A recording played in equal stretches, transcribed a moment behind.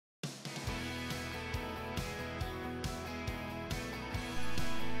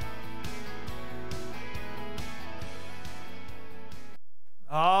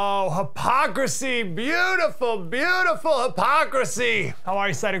Oh, hypocrisy. Beautiful, beautiful hypocrisy. How are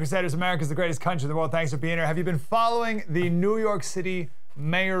you, Slater Crusaders? America's the greatest country in the world. Thanks for being here. Have you been following the New York City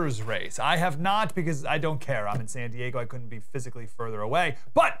mayor's race? I have not, because I don't care. I'm in San Diego. I couldn't be physically further away.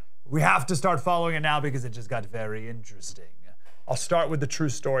 But we have to start following it now because it just got very interesting. I'll start with the true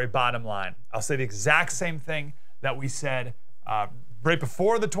story, bottom line. I'll say the exact same thing that we said right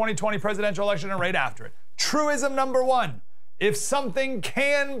before the 2020 presidential election and right after it. Truism number one. If something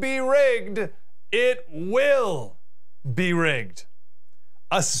can be rigged, it will be rigged.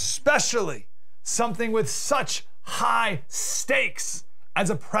 Especially something with such high stakes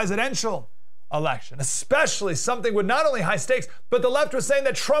as a presidential election. Especially something with not only high stakes, but the left was saying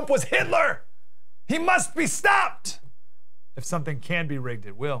that Trump was Hitler. He must be stopped. If something can be rigged,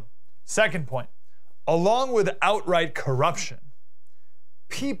 it will. Second point, along with outright corruption,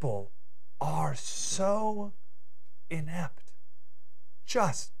 people are so inept.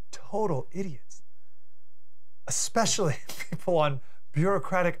 Just total idiots. Especially people on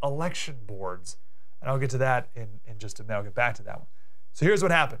bureaucratic election boards. And I'll get to that in just a minute. I'll get back to that one. So here's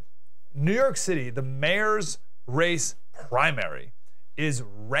what happened. New York City, the mayor's race primary is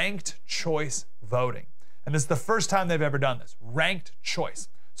ranked choice voting. And this is the first time they've ever done this. Ranked choice.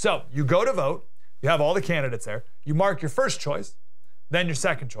 So you go to vote. You have all the candidates there. You mark your first choice, then your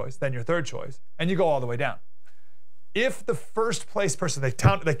second choice, then your third choice, and you go all the way down. If the first place person, they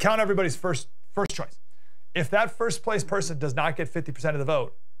count everybody's first choice. If that first place person does not get 50% of the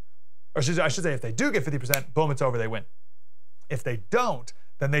vote, or I should say if they do get 50%, boom, it's over, they win. If they don't,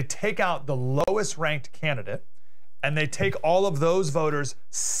 then they take out the lowest ranked candidate and they take all of those voters'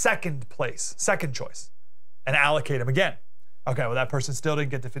 second choice, and allocate them again. Okay, well, that person still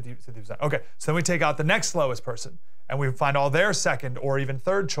didn't get to 50%. Okay, so then we take out the next lowest person and we find all their second or even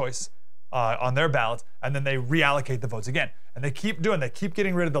third choice on their ballots, and then they reallocate the votes again. And they keep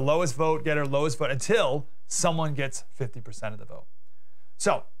getting rid of the lowest vote getter, lowest vote, until someone gets 50% of the vote.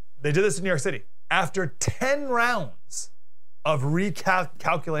 So they did this in New York City. After 10 rounds of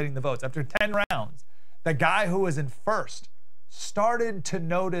recalculating the votes, after 10 rounds, the guy who was in first started to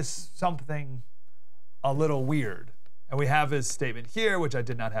notice something a little weird. And we have his statement here, which I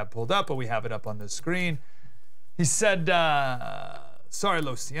did not have pulled up, but we have it up on the screen. He said, sorry,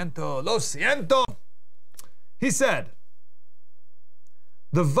 lo siento. He said,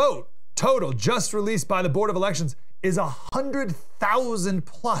 the vote total just released by the Board of Elections is 100,000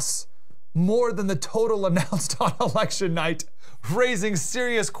 plus more than the total announced on election night, raising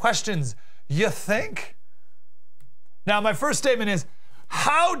serious questions. You think? Now, my first statement is,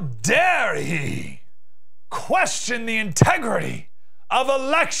 how dare he question the integrity of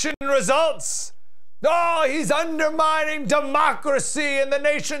election results? Oh, he's undermining democracy in the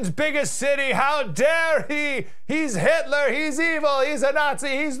nation's biggest city. How dare he? He's Hitler. He's evil. He's a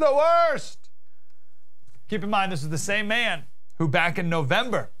Nazi. He's the worst. Keep in mind, this is the same man who back in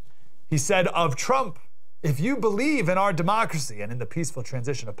November, he said of Trump, if you believe in our democracy and in the peaceful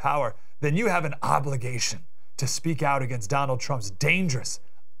transition of power, then you have an obligation to speak out against Donald Trump's dangerous,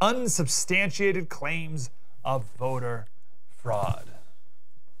 unsubstantiated claims of voter fraud.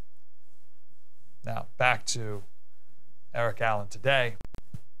 Now, back to Eric Allen today.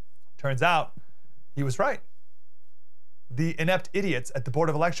 Turns out he was right. The inept idiots at the Board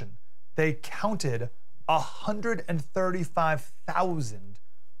of Election, they counted 135,000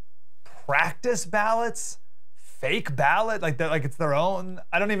 practice ballots, fake ballot, like it's their own.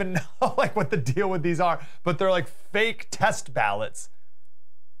 I don't even know like what the deal with these are, but they're like fake test ballots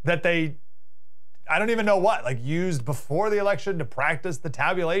that they, I don't even know what, like used before the election to practice the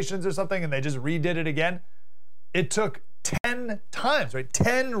tabulations or something, and they just redid it again. It took 10 times, right?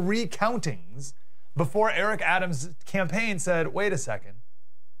 10 recountings before Eric Adams' campaign said, wait a second,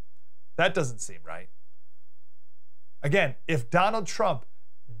 that doesn't seem right. Again, if Donald Trump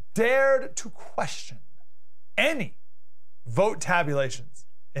dared to question any vote tabulations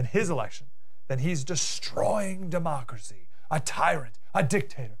in his election, then he's destroying democracy, a tyrant, a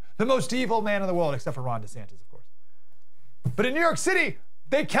dictator, the most evil man in the world, except for Ron DeSantis, of course. But in New York City,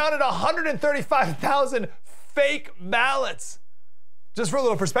 they counted 135,000 fake ballots. Just for a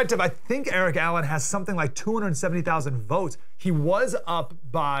little perspective, I think Eric Allen has something like 270,000 votes. He was up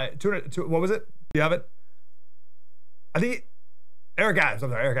by, what was it? Do you have it? I think, Eric Adams.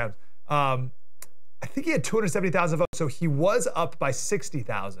 I think he had 270,000 votes, so he was up by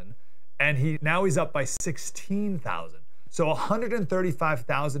 60,000, and now he's up by 16,000. So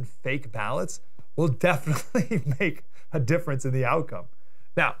 135,000 fake ballots will definitely make a difference in the outcome.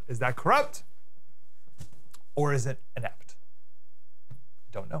 Now, is that corrupt or is it inept?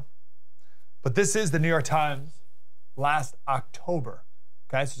 Don't know. But this is the New York Times last October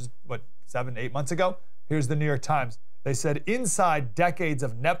Okay, this is what, 7, 8 months ago? Here's the New York Times. They said, inside decades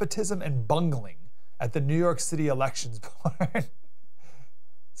of nepotism and bungling at the New York City Elections Board.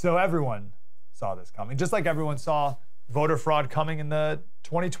 So everyone saw this coming, just like everyone saw voter fraud coming in the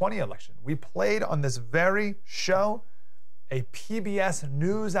 2020 election. We played on this very show a PBS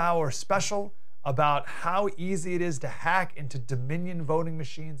NewsHour special about how easy it is to hack into Dominion voting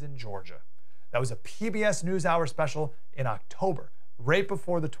machines in Georgia. That was a PBS NewsHour special in October, right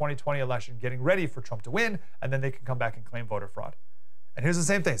before the 2020 election, getting ready for Trump to win, and then they can come back and claim voter fraud. And here's the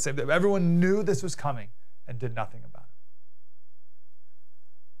same thing. Everyone knew this was coming and did nothing about it.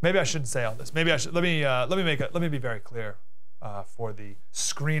 Maybe I shouldn't say all this. Maybe I should. Let me be very clear for the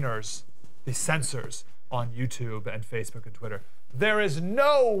screeners, the censors on YouTube and Facebook and Twitter. There is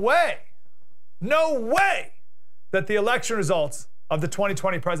no way that the election results of the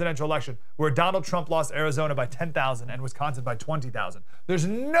 2020 presidential election, where Donald Trump lost Arizona by 10,000 and Wisconsin by 20,000. There's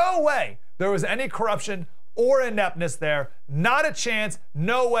no way there was any corruption or ineptness there. Not a chance.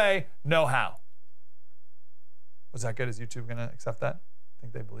 No way. No how. Was that good? Is YouTube going to accept that? I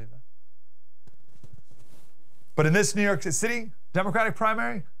think they believe that. But in this New York City Democratic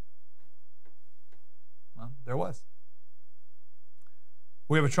primary, well, there was.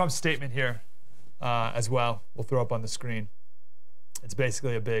 We have a Trump statement here as well. We'll throw up on the screen. It's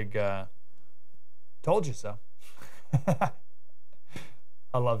basically a big, told you so. I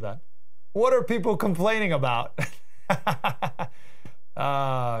love that. What are people complaining about? Good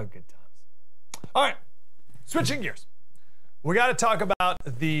times. All right, switching gears. We got to talk about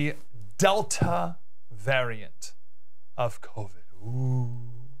the Delta variant of COVID. Ooh,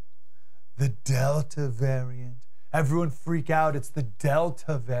 the Delta variant. Everyone freak out. It's the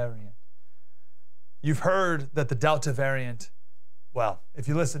Delta variant. You've heard that the Delta variant, well, if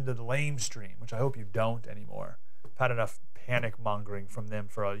you listen to the lame stream, which I hope you don't anymore, I've had enough panic mongering from them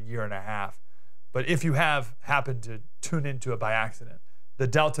for a year and a half. But if you have happened to tune into it by accident, the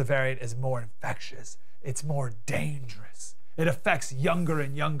Delta variant is more infectious. It's more dangerous. It affects younger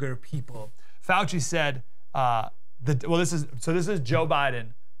and younger people. Fauci said, this is Joe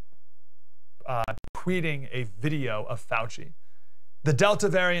Biden tweeting a video of Fauci. The Delta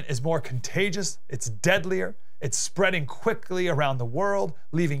variant is more contagious. It's deadlier. It's spreading quickly around the world,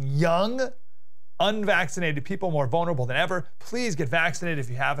 leaving young, unvaccinated people more vulnerable than ever. Please get vaccinated if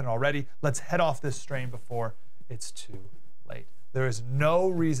you haven't already. Let's head off this strain before it's too late. There is no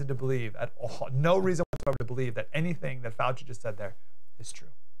reason to believe at all, no reason whatsoever to believe that anything that Fauci just said there is true.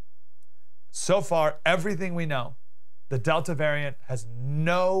 So far, everything we know, the Delta variant has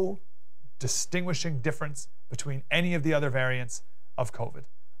no distinguishing difference between any of the other variants of COVID.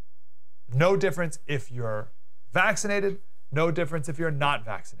 No difference if you're vaccinated, no difference if you're not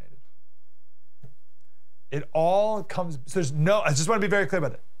vaccinated. It all comes, so there's no, I just want to be very clear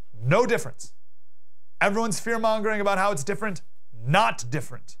about that. No difference. Everyone's fear-mongering about how it's different. Not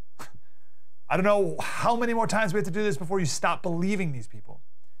different. I don't know how many more times we have to do this before you stop believing these people.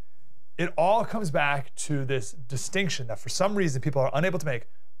 It all comes back to this distinction that for some reason people are unable to make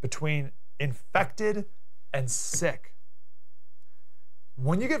between infected and sick.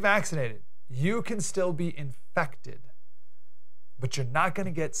 When you get vaccinated, you can still be infected, but you're not going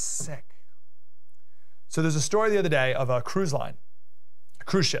to get sick. So there's a story the other day of a cruise line, a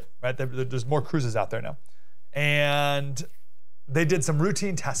cruise ship, right? There's more cruises out there now. And they did some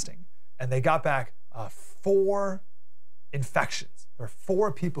routine testing, and they got back 4 infections. There were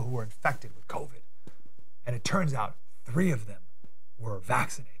 4 people who were infected with COVID. And it turns out 3 of them were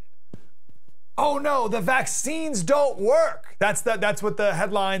vaccinated. Oh no, the vaccines don't work. That's what the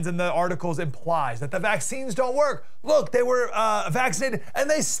headlines and the articles implies, that the vaccines don't work. Look, they were vaccinated and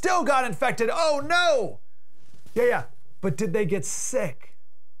they still got infected. Oh no. Yeah, but did they get sick?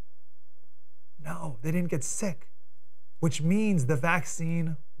 No, they didn't get sick, which means the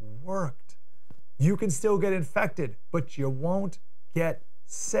vaccine worked. You can still get infected, but you won't get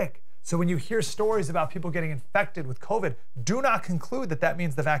sick. So when you hear stories about people getting infected with COVID, do not conclude that that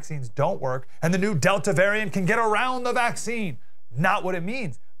means the vaccines don't work and the new Delta variant can get around the vaccine. Not what it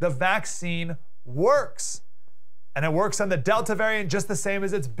means. The vaccine works. And it works on the Delta variant just the same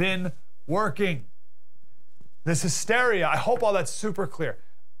as it's been working. This hysteria, I hope all that's super clear.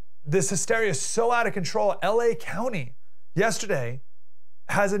 This hysteria is so out of control. LA County yesterday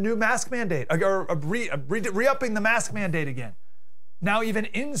has a new mask mandate, or re-upping the mask mandate again. Now, even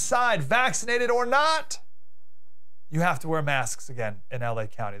inside, vaccinated or not, you have to wear masks again in LA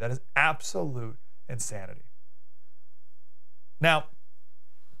County. That is absolute insanity. Now,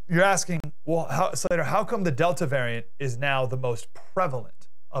 you're asking, well, Slater, how come the Delta variant is now the most prevalent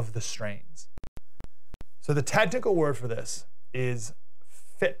of the strains? So the technical word for this is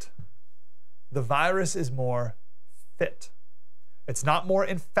fit. The virus is more fit. It's not more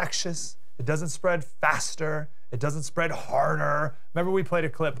infectious. It doesn't spread faster. It doesn't spread harder. Remember we played a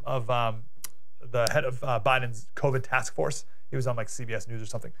clip of the head of Biden's COVID task force? He was on like CBS News or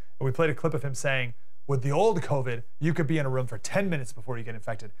something. And we played a clip of him saying, with the old COVID, you could be in a room for 10 minutes before you get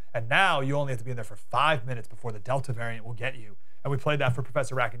infected. And now you only have to be in there for 5 minutes before the Delta variant will get you. And we played that for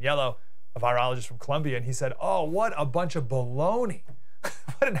Professor Rackaniello, a virologist from Columbia. And he said, oh, what a bunch of baloney.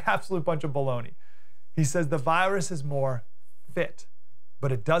 What an absolute bunch of baloney. He says the virus is more fit,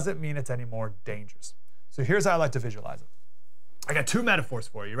 but it doesn't mean it's any more dangerous. So here's how I like to visualize it. I got 2 metaphors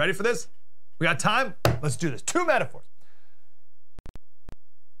for you. You ready for this? We got time? Let's do this. 2 metaphors.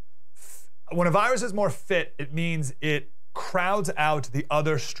 When a virus is more fit, it means it crowds out the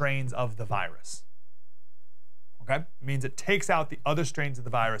other strains of the virus. Okay? It means it takes out the other strains of the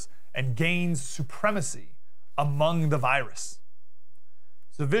virus and gains supremacy among the virus.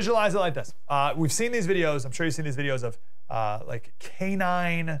 So visualize it like this. We've seen these videos, I'm sure you've seen these videos of like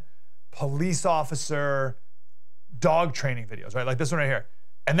canine, police officer, dog training videos, right? Like this one right here.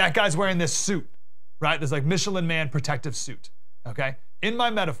 And that guy's wearing this suit, right? This like Michelin Man protective suit, okay? In my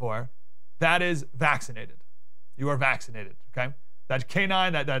metaphor, that is vaccinated. You are vaccinated, okay? That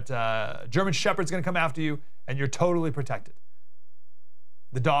canine, that German Shepherd's gonna come after you and you're totally protected.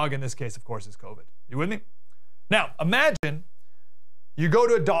 The dog in this case, of course, is COVID. You with me? Now, imagine you go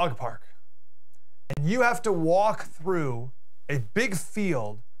to a dog park and you have to walk through a big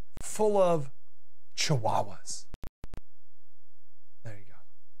field full of chihuahuas. There you go.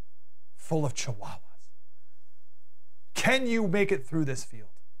 Full of chihuahuas. Can you make it through this field?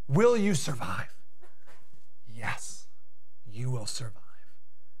 Will you survive? Yes, you will survive.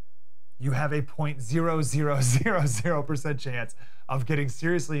 You have a 0.0000% chance of getting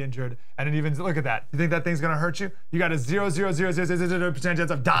seriously injured, and it even, look at that. You think that thing's gonna hurt you? You got a 0.00000%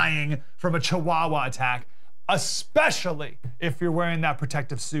 chance of dying from a chihuahua attack, especially if you're wearing that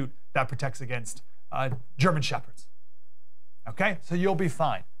protective suit that protects against German Shepherds. Okay, so you'll be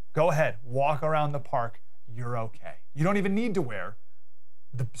fine. Go ahead, walk around the park, you're okay. You don't even need to wear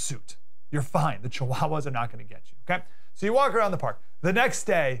the suit. You're fine. The chihuahuas are not gonna get you, okay? So you walk around the park. The next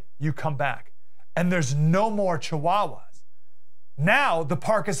day, you come back, and there's no more chihuahuas. Now, the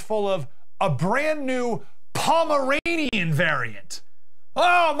park is full of a brand new Pomeranian variant.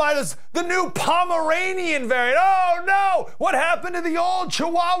 Oh my, the new Pomeranian variant. Oh no, what happened to the old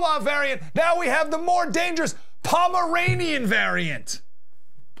Chihuahua variant? Now we have the more dangerous Pomeranian variant.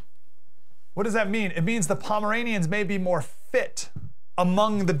 What does that mean? It means the Pomeranians may be more fit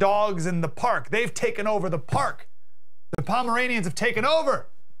among the dogs in the park. They've taken over the park. The Pomeranians have taken over,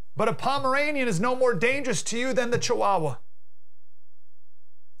 but a Pomeranian is no more dangerous to you than the Chihuahua.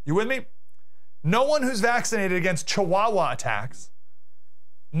 You with me? No one who's vaccinated against Chihuahua attacks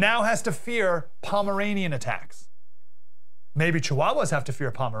now has to fear Pomeranian attacks. Maybe Chihuahuas have to fear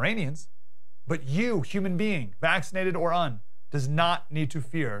Pomeranians, but you, human being, vaccinated or un, does not need to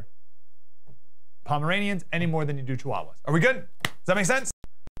fear Pomeranians any more than you do Chihuahuas. Are we good? Does that make sense?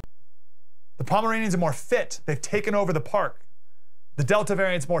 The Pomeranians are more fit. They've taken over the park. The Delta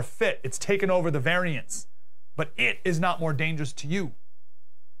variant's more fit. It's taken over the variants, but it is not more dangerous to you.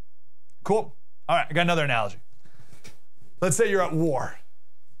 Cool. All right, I got another analogy. Let's say you're at war,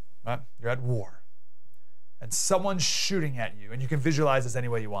 right? You're at war, and someone's shooting at you, and you can visualize this any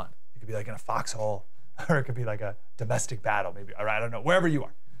way you want. It could be like in a foxhole, or it could be like a domestic battle, maybe, or I don't know, wherever you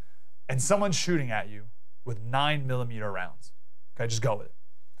are. And someone's shooting at you with 9mm rounds. Okay, just go with it.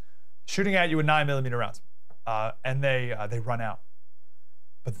 Shooting at you with 9mm rounds, and they run out.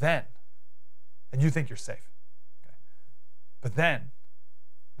 But then, and you think you're safe, okay? But then,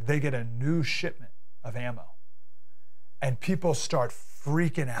 they get a new shipment of ammo, and people start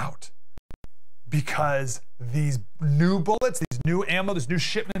freaking out because these new bullets, these new ammo, this new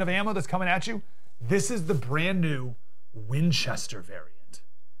shipment of ammo that's coming at you, this is the brand new Winchester variant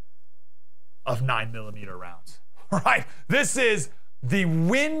of 9mm rounds, right? This is the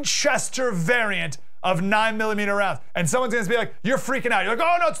Winchester variant of 9mm rounds. And someone's gonna be like, you're freaking out. You're like,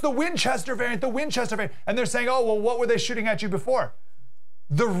 oh no, it's the Winchester variant, the Winchester variant. And they're saying, oh, well, what were they shooting at you before?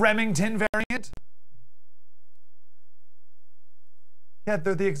 The Remington variant? Yeah,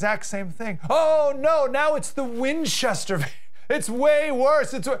 they're the exact same thing. Oh no, now it's the Winchester variant. It's way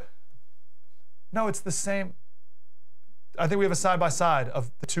worse. No, it's the same. I think we have a side-by-side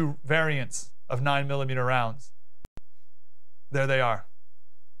of the two variants of 9mm rounds. There they are.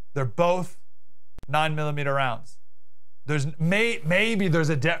 They're both 9mm rounds. There's maybe there's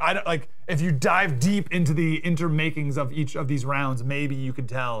I don't, like, if you dive deep into the intermakings of each of these rounds, maybe you can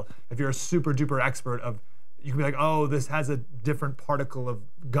tell if you're a super duper expert of you can be like, oh, this has a different particle of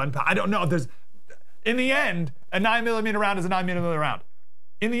gunpowder. I don't know. In the end, a 9mm round is a 9mm round.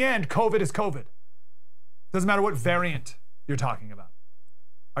 In the end, COVID is COVID. Doesn't matter what variant you're talking about.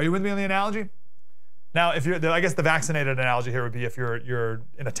 Are you with me on the analogy? Now, I guess the vaccinated analogy here would be if you're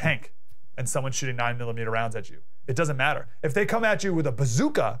in a tank and someone's shooting 9mm rounds at you. It doesn't matter. If they come at you with a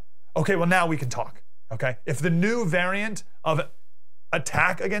bazooka, okay, well now we can talk, okay? If the new variant of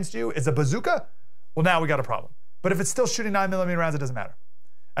attack against you is a bazooka, well now we got a problem. But if it's still shooting 9mm rounds, it doesn't matter.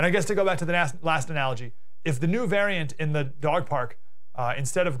 And I guess to go back to the last analogy, if the new variant in the dog park,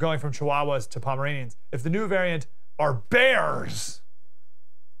 instead of going from Chihuahuas to Pomeranians, if the new variant are bears,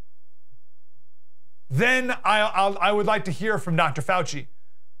 then I would like to hear from Dr. Fauci.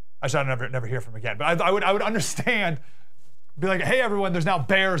 Actually, I'll never hear from him again. But I would understand, be like, hey everyone, there's now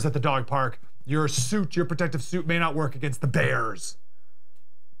bears at the dog park. Your protective suit may not work against the bears.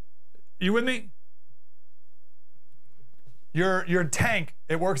 You with me? Your tank,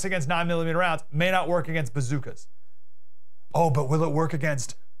 it works against 9mm rounds, may not work against bazookas. Oh, but will it work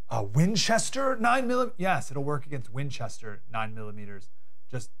against Winchester 9mm? Yes, it'll work against Winchester 9mm.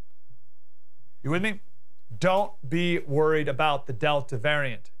 Just, you with me? Don't be worried about the Delta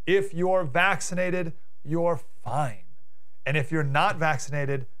variant. If you're vaccinated, you're fine. And if you're not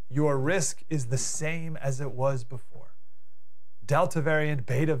vaccinated, your risk is the same as it was before. Delta variant,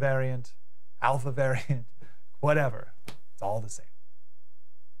 beta variant, alpha variant, whatever. It's all the same.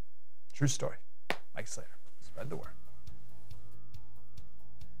 True story. Mike Slater. Spread the word.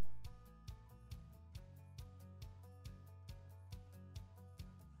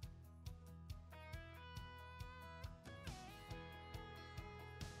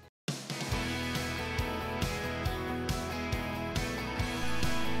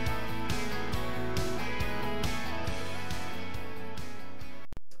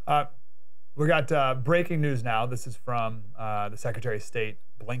 We got breaking news now. This is from the Secretary of State,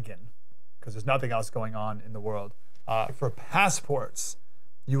 Blinken, because there's nothing else going on in the world. For passports,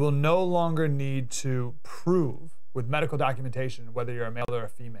 you will no longer need to prove with medical documentation whether you're a male or a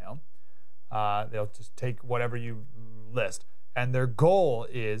female. They'll just take whatever you list. And their goal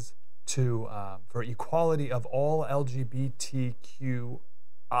is to for equality of all LGBTQI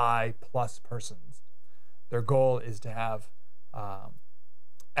plus persons. Their goal is to have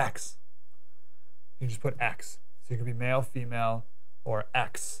X. You just put X. So you can be male, female, or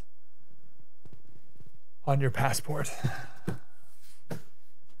X on your passport.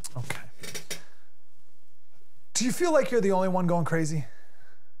 Okay. Do you feel like you're the only one going crazy?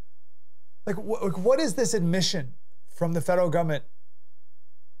 Like, what is this admission from the federal government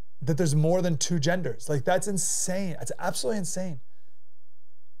that there's more than two genders? Like, that's insane. That's absolutely insane.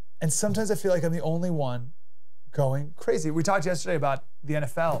 And sometimes I feel like I'm the only one going crazy. We talked yesterday about the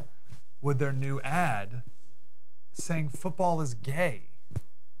NFL with their new ad saying football is gay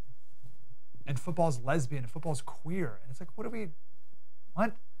and football is lesbian and football is queer. And it's like,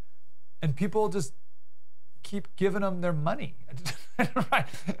 what? And people just keep giving them their money. Right?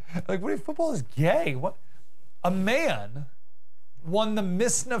 Like, what? Football is gay? What? A man won the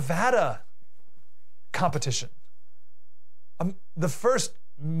Miss Nevada competition. The first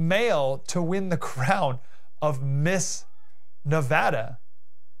male to win the crown of Miss Nevada.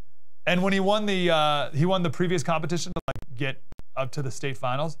 And when he won the previous competition to get up to the state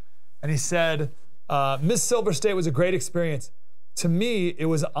finals, and he said, Miss Silver State was a great experience. To me, it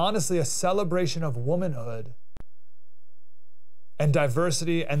was honestly a celebration of womanhood and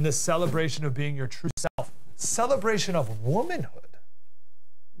diversity and this celebration of being your true self. Celebration of womanhood.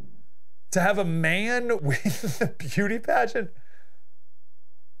 To have a man win the beauty pageant?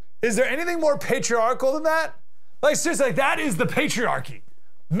 Is there anything more patriarchal than that? Like, seriously, like, that is the patriarchy.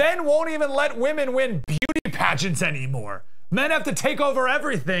 Men won't even let women win beauty pageants anymore. Men have to take over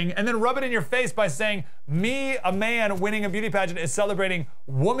everything and then rub it in your face by saying, me, a man, winning a beauty pageant is celebrating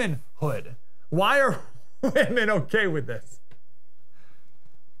womanhood. Why are women okay with this?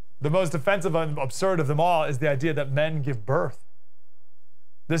 The most offensive and absurd of them all is the idea that men give birth.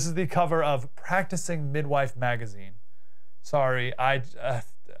 This is the cover of Practicing Midwife magazine. Sorry,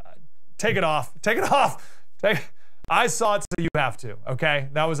 take it off. Take it off. I saw it, so you have to, okay?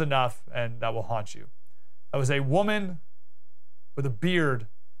 That was enough, and that will haunt you. That was a woman with a beard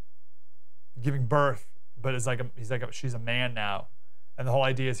giving birth, but she's a man now. And the whole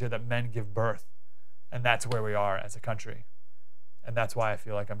idea is here that men give birth, and that's where we are as a country. And that's why I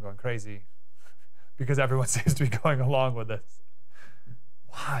feel like I'm going crazy, because everyone seems to be going along with this.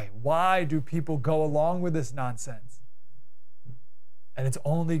 Why? Why do people go along with this nonsense? And it's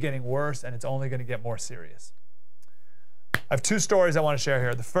only getting worse, and it's only going to get more serious. I have two stories I want to share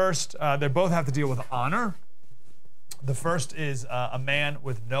here. The first, they both have to deal with honor. The first is a man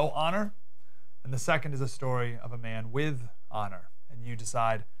with no honor, and the second is a story of a man with honor, and you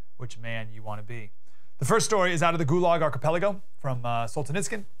decide which man you want to be. The first story is out of the Gulag Archipelago from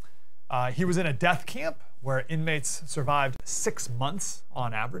Solzhenitsyn. He was in a death camp where inmates survived 6 months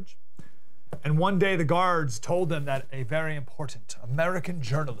on average. And one day the guards told him that a very important American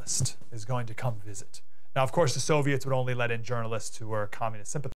journalist is going to come visit. Now, of course, the Soviets would only let in journalists who were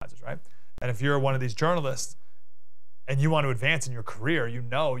communist sympathizers, right? And if you're one of these journalists and you want to advance in your career, you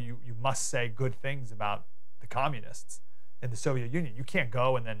know you must say good things about the communists in the Soviet Union. You can't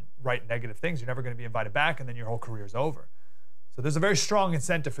go and then write negative things. You're never going to be invited back, and then your whole career is over. So there's a very strong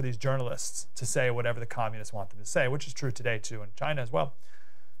incentive for these journalists to say whatever the communists want them to say, which is true today, too, in China as well.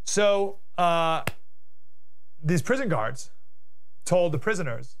 So these prison guards told the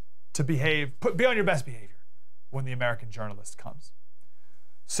prisoners to be on your best behavior when the American journalist comes.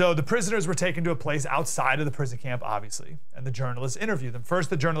 So the prisoners were taken to a place outside of the prison camp, obviously, and the journalists interviewed them. First,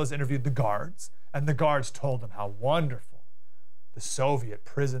 the journalists interviewed the guards, and the guards told them how wonderful the Soviet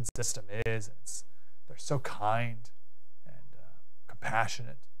prison system is. And they're so kind and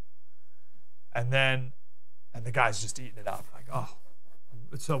compassionate. And the guy's just eating it up, like, oh,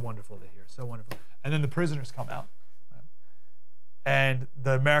 it's so wonderful to hear, so wonderful. And then the prisoners come out, right? And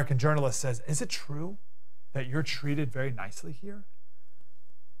the American journalist says, is it true that you're treated very nicely here?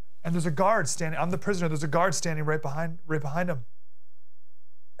 And there's a guard standing, I'm the prisoner, there's a guard standing right behind him.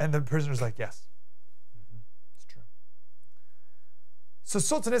 And the prisoner's like, yes, it's true. So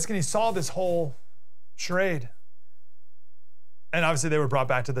Solzhenitsyn, he saw this whole charade. And obviously they were brought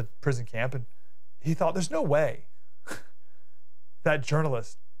back to the prison camp, and he thought, there's no way that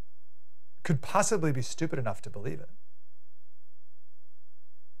journalist could possibly be stupid enough to believe it.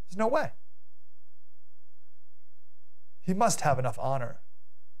 There's no way. He must have enough honor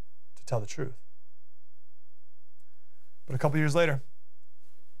to tell the truth. But a couple years later,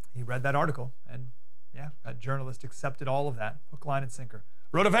 he read that article, and yeah, that journalist accepted all of that, hook, line, and sinker.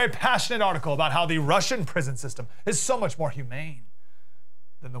 Wrote a very passionate article about how the Russian prison system is so much more humane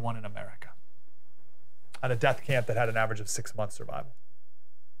than the one in America, at a death camp that had an average of 6 months survival.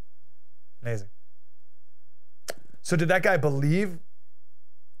 Amazing. So did that guy believe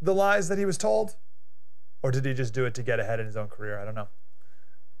the lies that he was told? Or did he just do it to get ahead in his own career? I don't know.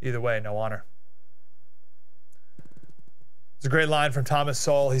 Either way, no honor. It's a great line from Thomas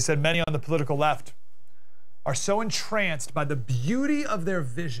Sowell. He said, many on the political left are so entranced by the beauty of their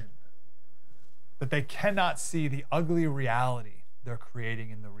vision that they cannot see the ugly reality they're creating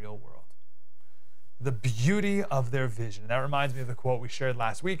in the real world. The beauty of their vision. And that reminds me of the quote we shared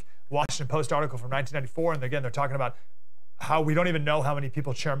last week, Washington Post article from 1994. And again, they're talking about how we don't even know how many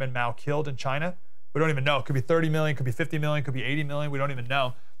people Chairman Mao killed in China. We don't even know. It could be 30 million, could be 50 million, could be 80 million. We don't even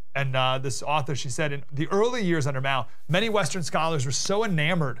know. And this author, she said, in the early years under Mao, many Western scholars were so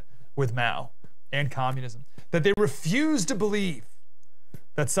enamored with Mao and communism that they refused to believe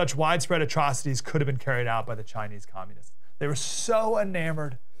that such widespread atrocities could have been carried out by the Chinese communists. They were so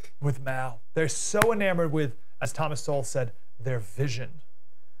enamored with Mao. They're so enamored with, as Thomas Sowell said, their vision.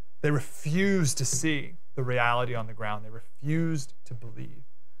 They refused to see the reality on the ground. They refused to believe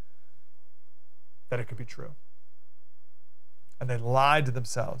that it could be true. And they lied to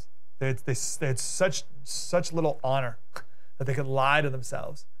themselves. They had such little honor that they could lie to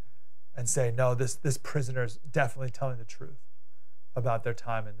themselves and say, no, this prisoner's definitely telling the truth about their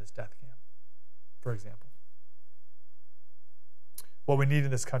time in this death camp, for example. What we need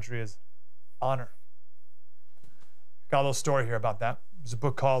in this country is honor. Got a little story here about that. There's a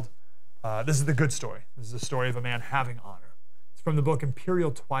book called, this is the good story. This is the story of a man having honor. It's from the book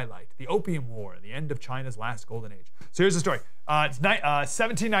Imperial Twilight, the Opium War, and the end of China's last golden age. So here's the story. It's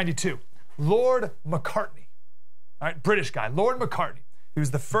 1792. Lord Macartney, all right, British guy, Lord Macartney. He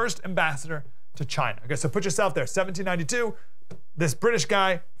was the first ambassador to China. Okay, so put yourself there, 1792, this British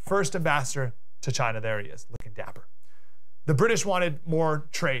guy, first ambassador to China. There he is, looking dapper. The British wanted more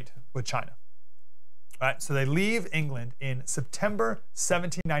trade with China. All right, so they leave England in September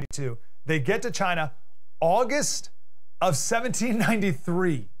 1792. They get to China August of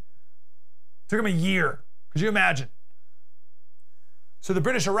 1793. Took them a year. Could you imagine? So the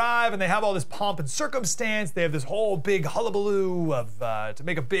British arrive and they have all this pomp and circumstance. They have this whole big hullabaloo of to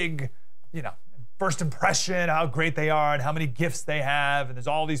make a big, first impression, how great they are and how many gifts they have. And there's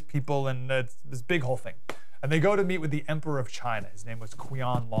all these people and it's this big whole thing. And they go to meet with the Emperor of China. His name was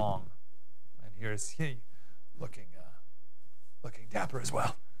Qianlong. And here's he looking dapper as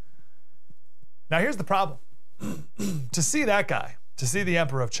well. Now here's the problem. To see that guy, to see the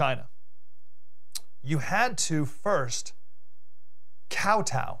Emperor of China, you had to first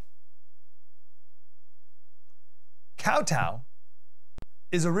kowtow. Kowtow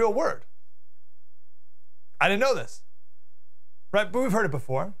is a real word. I didn't know this, right? But we've heard it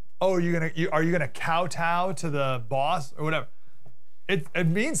before. Oh, are you gonna kowtow to the boss or whatever? It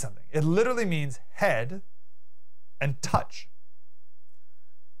means something. It literally means head and touch.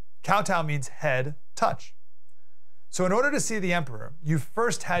 Kowtow means head, touch. So in order to see the emperor, you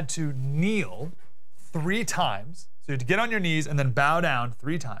first had to kneel 3 times. So you had to get on your knees and then bow down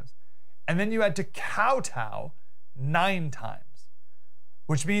 3 times. And then you had to kowtow 9 times,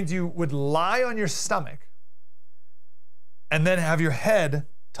 which means you would lie on your stomach and then have your head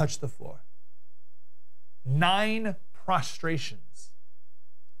touch the floor. 9 prostrations,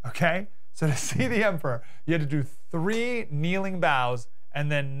 okay? So to see the emperor, you had to do 3 kneeling bows and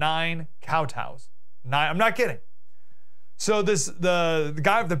then 9 kowtows. 9, I'm not kidding. So the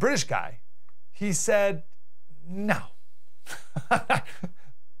guy, the British guy, he said, no,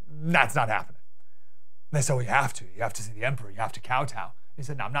 that's not happening. And they said, well, you have to see the emperor, you have to kowtow. He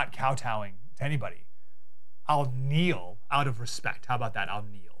said, no, I'm not kowtowing to anybody. I'll kneel out of respect. How about that? I'll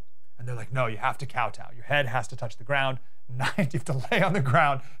kneel. And they're like, no, you have to kowtow. Your head has to touch the ground. 9, you have to lay on the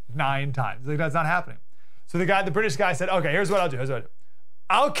ground 9 times. He's like, that's not happening. So the British guy said, okay, here's what I'll do.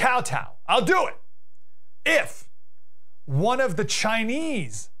 I'll kowtow. I'll do it if one of the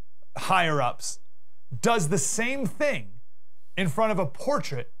Chinese higher-ups does the same thing in front of a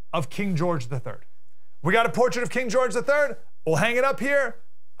portrait of King George III. We got a portrait of King George III. We'll hang it up here.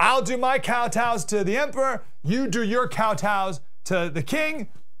 I'll do my kowtows to the emperor. You do your kowtows to the king,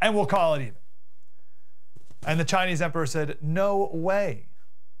 and we'll call it even. And the Chinese emperor said, no way,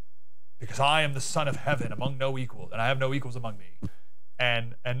 because I am the son of heaven among no equals, and I have no equals among me.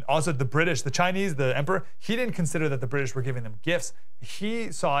 And also the Chinese, the emperor, he didn't consider that the British were giving them gifts.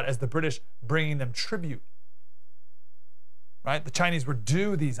 He saw it as the British bringing them tribute, right? The Chinese were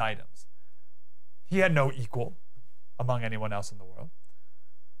due these items. He had no equal among anyone else in the world.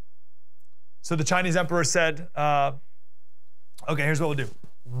 So the Chinese emperor said, okay, here's what we'll do.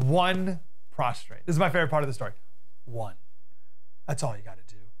 1 prostrate. This is my favorite part of the story. 1. That's all you got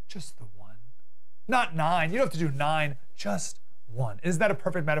to do. Just the 1. Not 9. You don't have to do 9. Just 1. Isn't that a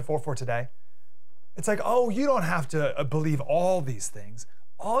perfect metaphor for today? It's like, oh, you don't have to believe all these things.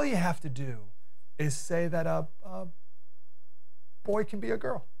 All you have to do is say that a boy can be a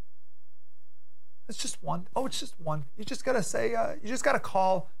girl. It's just 1. Oh, it's just 1. You just got to say, you just got to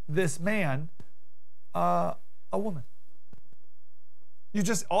call this man a woman.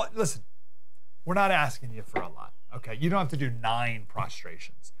 Listen, we're not asking you for a lot, okay? You don't have to do 9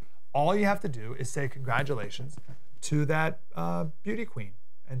 prostrations. All you have to do is say congratulations to that beauty queen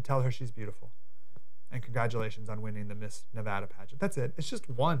and tell her she's beautiful. And congratulations on winning the Miss Nevada pageant. That's it. It's just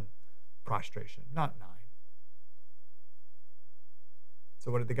 1 prostration, not 9.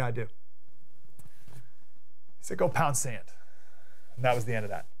 So what did the guy do? He said, go pound sand. And that was the end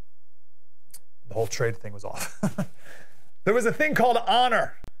of that. The whole trade thing was off. There was a thing called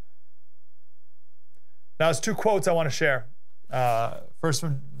honor. Now, there's 2 quotes I want to share. First,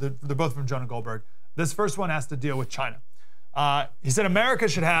 they're both from Jonah Goldberg. This first one has to deal with China. He said, America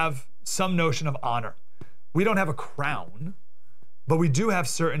should have some notion of honor. We don't have a crown, but we do have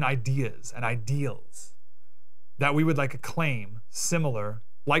certain ideas and ideals that we would like to claim similar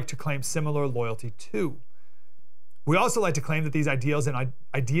loyalty to. We also like to claim that these ideas and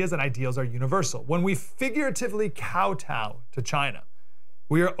ideals are universal. When we figuratively kowtow to China,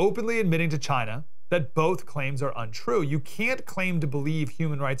 we are openly admitting to China that both claims are untrue. You can't claim to believe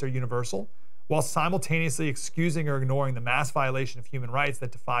human rights are universal while simultaneously excusing or ignoring the mass violation of human rights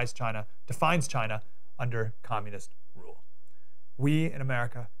that defines China under communist rule. We in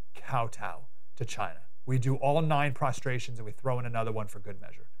America kowtow to China. We do all 9 prostrations and we throw in another one for good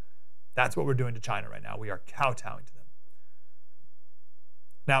measure. That's what we're doing to China right now. We are kowtowing to them.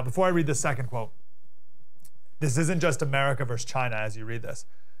 Now, before I read the second quote, this isn't just America versus China as you read this,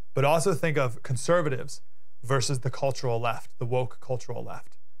 but also think of conservatives versus the cultural left, the woke cultural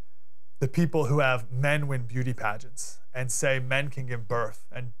left. The people who have men win beauty pageants and say men can give birth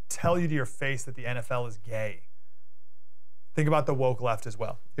and tell you to your face that the NFL is gay. Think about the woke left as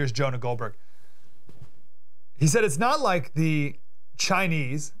well. Here's Jonah Goldberg. He said, it's not like the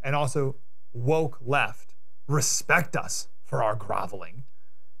Chinese and also woke left respect us for our groveling.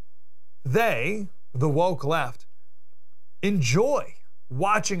 They, the woke left, enjoy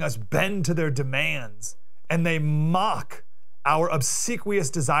watching us bend to their demands, and they mock our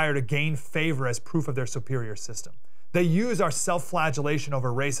obsequious desire to gain favor as proof of their superior system. They use our self-flagellation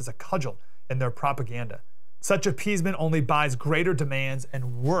over race as a cudgel in their propaganda. Such appeasement only buys greater demands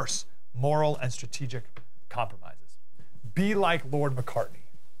and worse moral and strategic compromises. Be like Lord McCartney.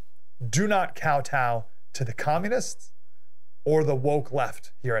 Do not kowtow to the communists or the woke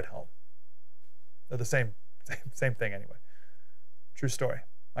left here at home. They're the same thing anyway. True story.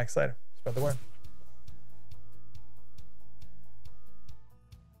 Mike Slater, spread the word.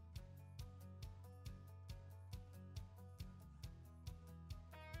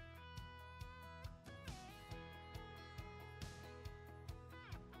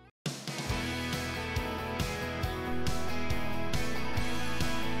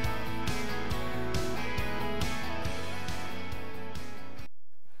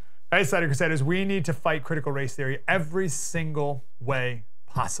 Hey, Slater Crusaders, we need to fight critical race theory every single way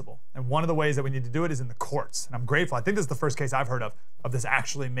possible. And one of the ways that we need to do it is in the courts. And I'm grateful. I think this is the first case I've heard of this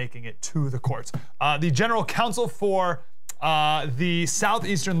actually making it to the courts. The general counsel for the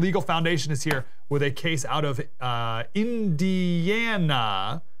Southeastern Legal Foundation is here with a case out of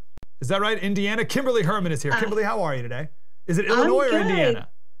Indiana. Is that right? Indiana? Kimberly Herman is here. Kimberly, how are you today? Is it Illinois or Indiana?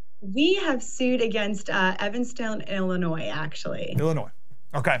 We have sued against Evanston, Illinois, actually. Illinois.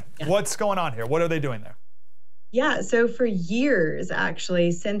 Okay, yeah. What's going on here? What are they doing there? Yeah, so for years, actually,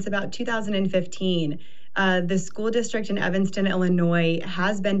 since about 2015, the school district in Evanston, Illinois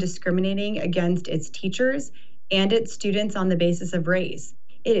has been discriminating against its teachers and its students on the basis of race.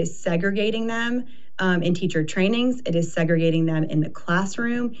 It is segregating them in teacher trainings. It is segregating them in the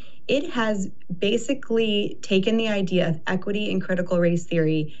classroom. It has basically taken the idea of equity and critical race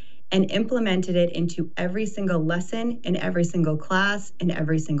theory and implemented it into every single lesson, in every single class, in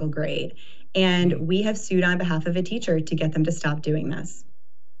every single grade. And we have sued on behalf of a teacher to get them to stop doing this.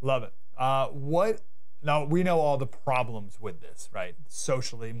 Love it. Now, we know all the problems with this, right?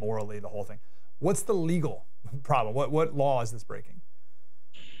 Socially, morally, the whole thing. What's the legal problem? What law is this breaking?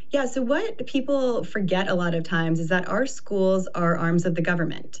 Yeah, so what people forget a lot of times is that our schools are arms of the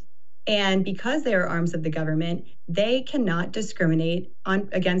government. And because they are arms of the government, they cannot discriminate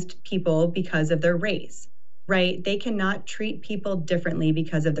against people because of their race, right? They cannot treat people differently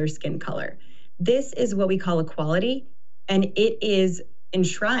because of their skin color. This is what we call equality, and it is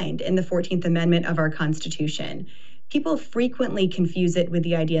enshrined in the 14th Amendment of our Constitution. People frequently confuse it with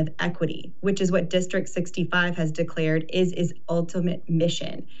the idea of equity, which is what District 65 has declared is its ultimate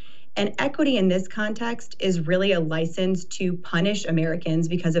mission. And equity in this context is really a license to punish Americans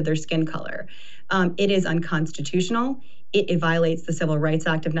because of their skin color. It is unconstitutional. It violates the Civil Rights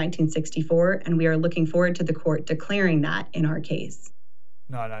Act of 1964, and we are looking forward to the court declaring that in our case.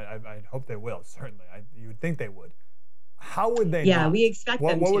 No, I hope they will, certainly. You would think they would. How would they Yeah, not? we expect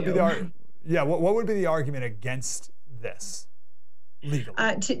them what would to. Be what would be the argument against this? Legally.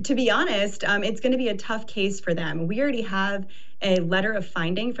 To be honest, it's going to be a tough case for them. We already have a letter of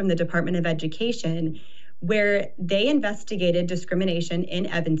finding from the Department of Education where they investigated discrimination in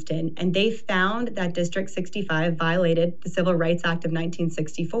Evanston, and they found that District 65 violated the Civil Rights Act of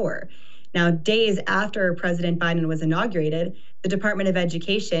 1964. Now, days after President Biden was inaugurated, the Department of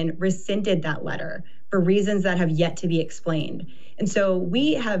Education rescinded that letter for reasons that have yet to be explained. And so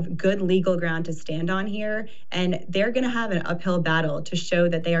we have good legal ground to stand on here, and they're going to have an uphill battle to show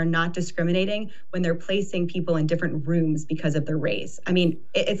that they are not discriminating when they're placing people in different rooms because of their race. I mean,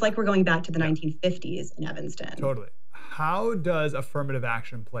 it's like we're going back to the 1950s in Evanston. Totally. How does affirmative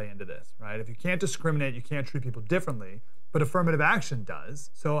action play into this, right? If you can't discriminate, you can't treat people differently, but affirmative action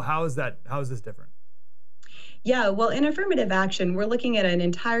does. So how is this different? Yeah, well, in affirmative action, we're looking at an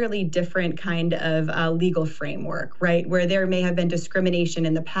entirely different kind of legal framework, right? Where there may have been discrimination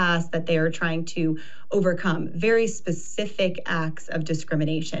in the past that they are trying to overcome, very specific acts of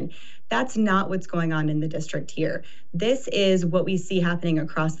discrimination. That's not what's going on in the district here. This is what we see happening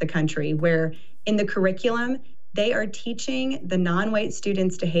across the country, where in the curriculum, they are teaching the non-white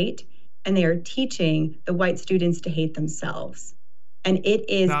students to hate, and they are teaching the white students to hate themselves. And it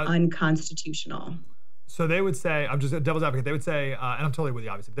is unconstitutional. So they would say, I'm just a devil's advocate, they would say, and I'm totally with you,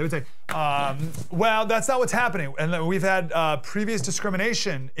 obviously, they would say, well, that's not what's happening. And we've had previous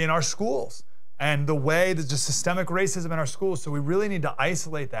discrimination in our schools and the way there's just systemic racism in our schools. So we really need to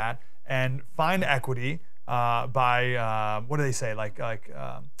isolate that and find equity by, what do they say,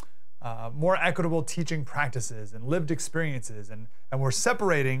 more equitable teaching practices and lived experiences. And we're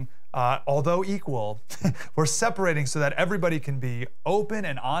separating, although equal, we're separating so that everybody can be open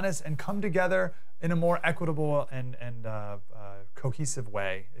and honest and come together in a more equitable and cohesive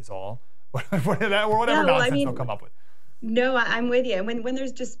way is all. Whatever nonsense they'll come up with. No, I'm with you. When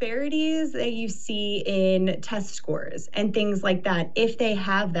there's disparities that you see in test scores and things like that, if they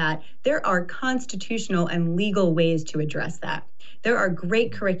have that, there are constitutional and legal ways to address that. There are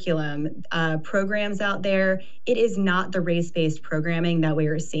great curriculum programs out there. It is not the race-based programming that we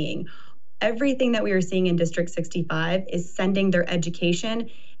are seeing. everything that we are seeing in District 65 is sending their education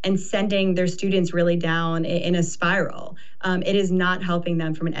and sending their students really down in a spiral. It is not helping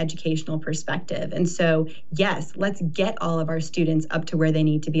them from an educational perspective. And so, yes, let's get all of our students up to where they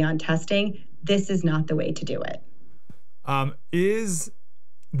need to be on testing. This is not the way to do it. Is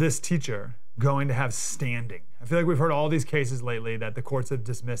this teacher going to have standing? I feel like we've heard all these cases lately that the courts have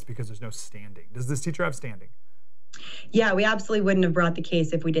dismissed because there's no standing. Does this teacher have standing? Yeah, we absolutely wouldn't have brought the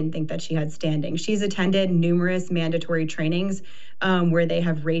case if we didn't think that she had standing. She's attended numerous mandatory trainings where they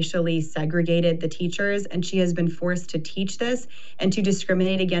have racially segregated the teachers, and she has been forced to teach this and to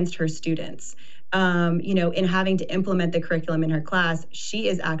discriminate against her students. In having to implement the curriculum in her class, she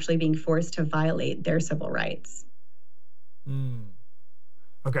is actually being forced to violate their civil rights.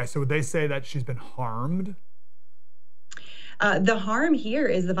 Okay, so would they say that she's been harmed? The harm here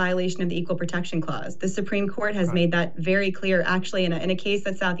is the violation of the Equal Protection Clause. The Supreme Court has made that very clear, actually, in a case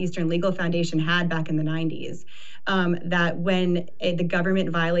that Southeastern Legal Foundation had back in the 90s, that when the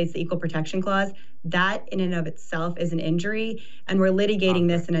government violates the Equal Protection Clause, that in and of itself is an injury. And we're litigating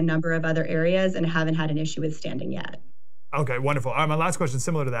this in a number of other areas and haven't had an issue with standing yet. Okay, wonderful. All right, my last question,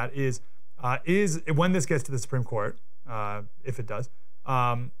 similar to that, is when this gets to the Supreme Court, if it does,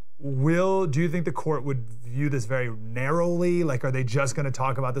 do you think the court would view this very narrowly? Like, are they just going to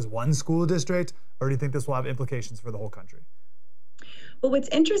talk about this one school district, or do you think this will have implications for the whole country? Well, what's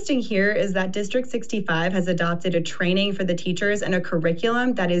interesting here is that District 65 has adopted a training for the teachers and a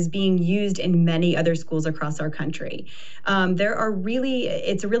curriculum that is being used in many other schools across our country.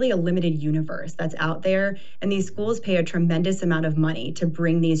 It's really a limited universe that's out there, and these schools pay a tremendous amount of money to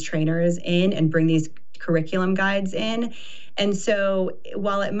bring these trainers in and bring these curriculum guides in. And so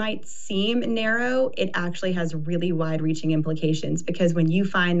while it might seem narrow, it actually has really wide-reaching implications, because when you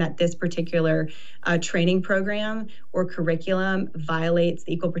find that this particular training program or curriculum violates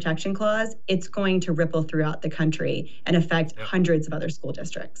the Equal Protection Clause, it's going to ripple throughout the country and affect hundreds of other school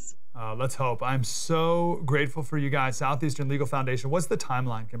districts. Let's hope. I'm so grateful for you guys. Southeastern Legal Foundation. What's the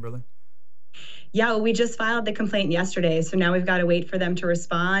timeline, Kimberly? Yeah, well, we just filed the complaint yesterday, so now we've got to wait for them to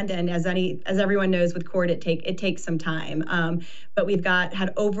respond. And as everyone knows with court, it takes some time. But we've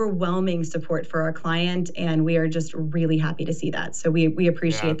had overwhelming support for our client, and we are just really happy to see that. So we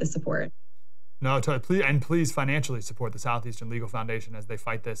appreciate the support. No, please financially support the Southeastern Legal Foundation as they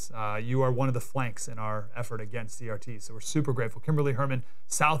fight this. You are one of the flanks in our effort against CRT, so we're super grateful. Kimberly Herman,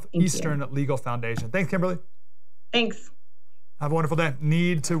 Southeastern Legal Foundation. Thanks, Kimberly. Thanks. Have a wonderful day.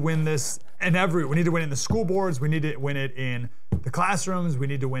 Need to win this we need to win it in the school boards. We need to win it in the classrooms. We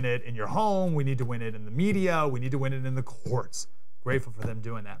need to win it in your home. We need to win it in the media. We need to win it in the courts. Grateful for them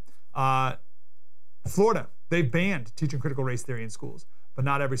doing that. Florida, they've banned teaching critical race theory in schools, but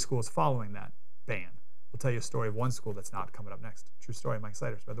not every school is following that ban. We'll tell you a story of one school that's not coming up next. True story. Mike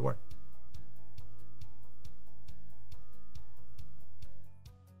Slater, spread the word.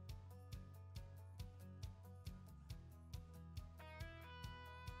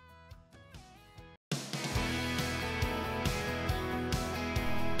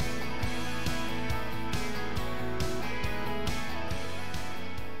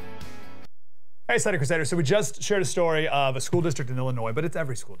 Hey, Slater Crusader. So we just shared a story of a school district in Illinois, but it's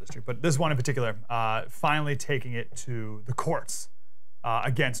every school district, but this one in particular, finally taking it to the courts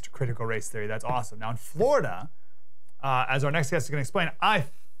against critical race theory. That's awesome. Now in Florida, as our next guest is going to explain, I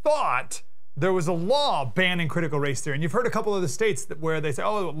thought there was a law banning critical race theory. And you've heard a couple of the states where they say,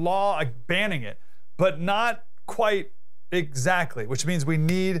 oh, law banning it, but not quite exactly, which means we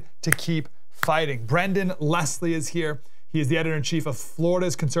need to keep fighting. Brendan Leslie is here. He is the editor-in-chief of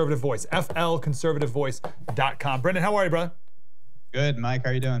Florida's Conservative Voice, flconservativevoice.com. Brendan, how are you, brother? Good, Mike. How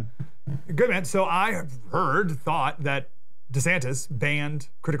are you doing? Good, man. So I thought that DeSantis banned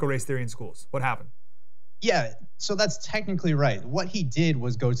critical race theory in schools. What happened? Yeah, so that's technically right. What he did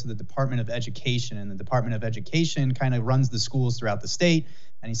was go to the Department of Education, and the Department of Education kind of runs the schools throughout the state.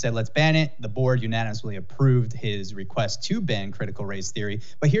 And he said, let's ban it. The board unanimously approved his request to ban critical race theory.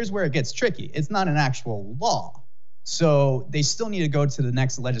 But here's where it gets tricky. It's not an actual law. So they still need to go to the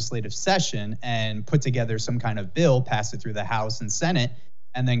next legislative session and put together some kind of bill, pass it through the House and Senate,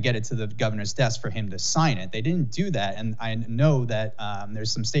 and then get it to the governor's desk for him to sign it. They didn't do that. And I know that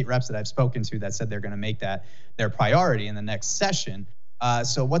there's some state reps that I've spoken to that said they're going to make that their priority in the next session.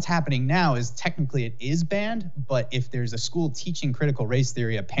 So what's happening now is technically it is banned, but if there's a school teaching critical race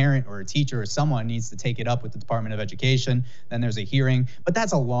theory, a parent or a teacher or someone needs to take it up with the Department of Education, then there's a hearing. But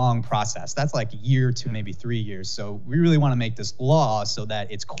that's a long process. That's like a year to maybe 3 years. So we really want to make this law so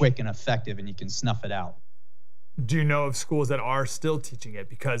that it's quick and effective and you can snuff it out. Do you know of schools that are still teaching it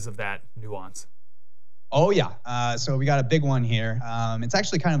because of that nuance? Oh, yeah. So we got a big one here. It's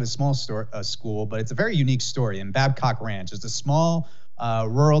actually kind of a small school, but it's a very unique story in Babcock Ranch. It's a small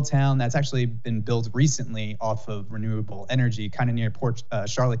rural town that's actually been built recently off of renewable energy, kind of near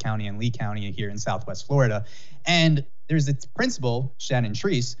Charlotte County and Lee County here in Southwest Florida. And there's its principal, Shannon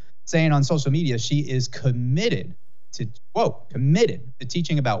Treese, saying on social media she is committed to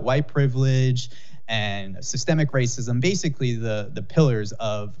teaching about white privilege and systemic racism, basically the pillars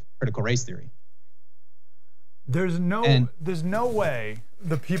of critical race theory. There's no way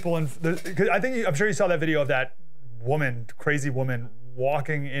the people in, I'm sure you saw that video of that woman, crazy woman,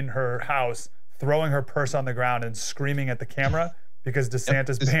 walking in her house, throwing her purse on the ground and screaming at the camera because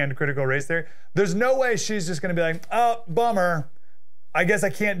DeSantis banned critical race theory. There's no way she's just gonna be like, oh, bummer, I guess I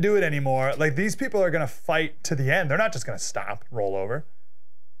can't do it anymore. Like, these people are gonna fight to the end. They're not just gonna stop, roll over.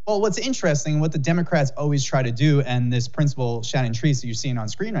 Well, what's interesting, what the Democrats always try to do, and this principal, Shannon Treese, that you're seeing on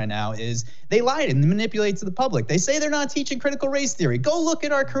screen right now, is they lie and manipulate to the public. They say they're not teaching critical race theory. Go look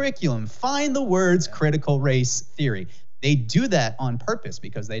at our curriculum. Find the words critical race theory. They do that on purpose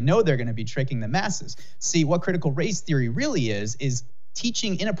because they know they're going to be tricking the masses. See, what critical race theory really is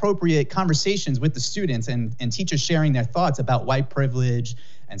teaching inappropriate conversations with the students and teachers sharing their thoughts about white privilege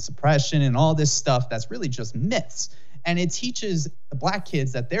and suppression and all this stuff that's really just myths. And it teaches the black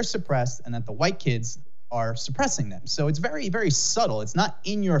kids that they're suppressed and that the white kids are suppressing them. So it's very, very subtle. It's not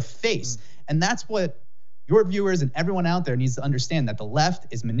in your face. And that's what your viewers and everyone out there needs to understand, that the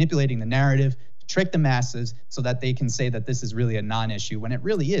left is manipulating the narrative to trick the masses so that they can say that this is really a non-issue when it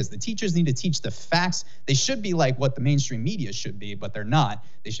really is. The teachers need to teach the facts. They should be like what the mainstream media should be, but they're not.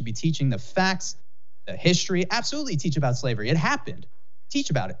 They should be teaching the facts, the history. Absolutely teach about slavery. It happened. Teach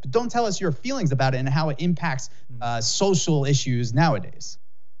about it, but don't tell us your feelings about it and how it impacts social issues nowadays.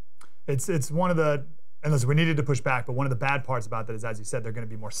 It's one of the, and listen, we needed to push back, but one of the bad parts about that is, as you said, they're going to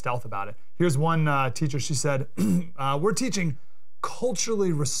be more stealth about it. Here's one teacher, she said, we're teaching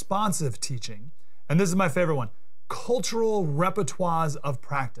culturally responsive teaching, and this is my favorite one, cultural repertoires of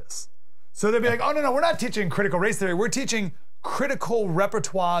practice. So they'd be like, oh, no, we're not teaching critical race theory, we're teaching critical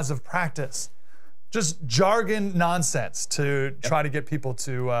repertoires of practice. Just jargon nonsense to try to get people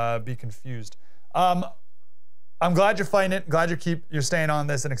to be confused. I'm glad you're fighting it. Glad you're staying on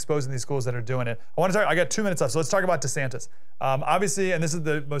this and exposing these schools that are doing it. I got 2 minutes left, so let's talk about DeSantis. Obviously, and this is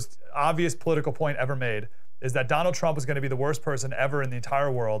the most obvious political point ever made, is that Donald Trump is going to be the worst person ever in the entire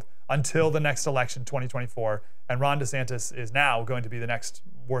world until the next election, 2024. And Ron DeSantis is now going to be the next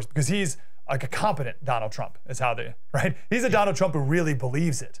worst, because he's like a competent Donald Trump, is how they, right? He's a Donald Trump who really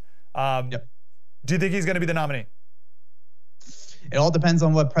believes it. Do you think he's going to be the nominee? It all depends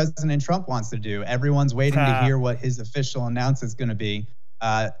on what President Trump wants to do. Everyone's waiting to hear what his official announcement is going to be.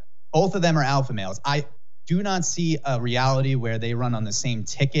 Both of them are alpha males. I do not see a reality where they run on the same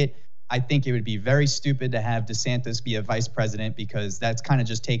ticket. I think it would be very stupid to have DeSantis be a vice president, because that's kind of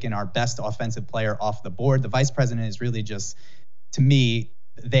just taking our best offensive player off the board. The vice president is really just, to me,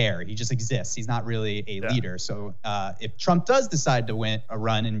 there. He just exists. He's not really a leader. So if Trump does decide to win a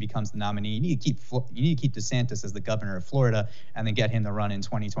run and becomes the nominee, you need to keep DeSantis as the governor of Florida and then get him to run in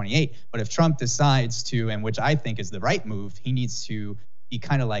 2028. But if Trump decides to, and which I think is the right move, he needs to be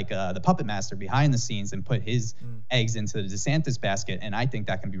kind of like the puppet master behind the scenes and put his eggs into the DeSantis basket. And I think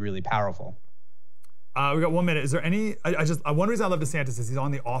that can be really powerful. We got 1 minute. Is there any, one reason I love DeSantis is he's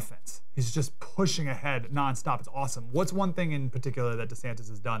on the offense. He's just pushing ahead nonstop. It's awesome. What's one thing in particular that DeSantis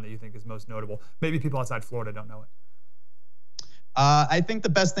has done that you think is most notable? Maybe people outside Florida don't know it. I think the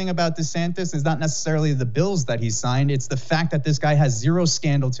best thing about DeSantis is not necessarily the bills that he signed. It's the fact that this guy has zero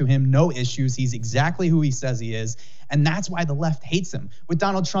scandal to him, no issues. He's exactly who he says he is. And that's why the left hates him. With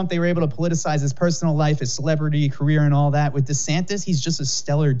Donald Trump, they were able to politicize his personal life, his celebrity career, and all that. With DeSantis, he's just a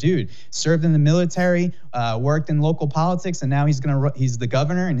stellar dude. Served in the military, worked in local politics, and now he's the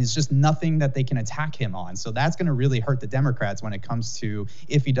governor, and there's just nothing that they can attack him on. So that's going to really hurt the Democrats when it comes to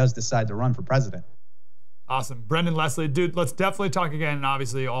if he does decide to run for president. Awesome. Brendan Leslie, dude, let's definitely talk again, and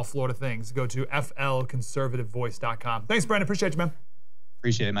obviously all Florida things. Go to flconservativevoice.com. Thanks, Brendan. Appreciate you, man.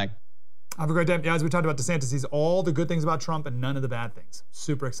 Appreciate it, Mike. Have a great day. Yeah, as we talked about DeSantis, he's all the good things about Trump and none of the bad things.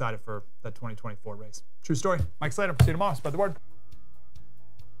 Super excited for that 2024 race. True story. Mike Slater. See you tomorrow. Spread the word.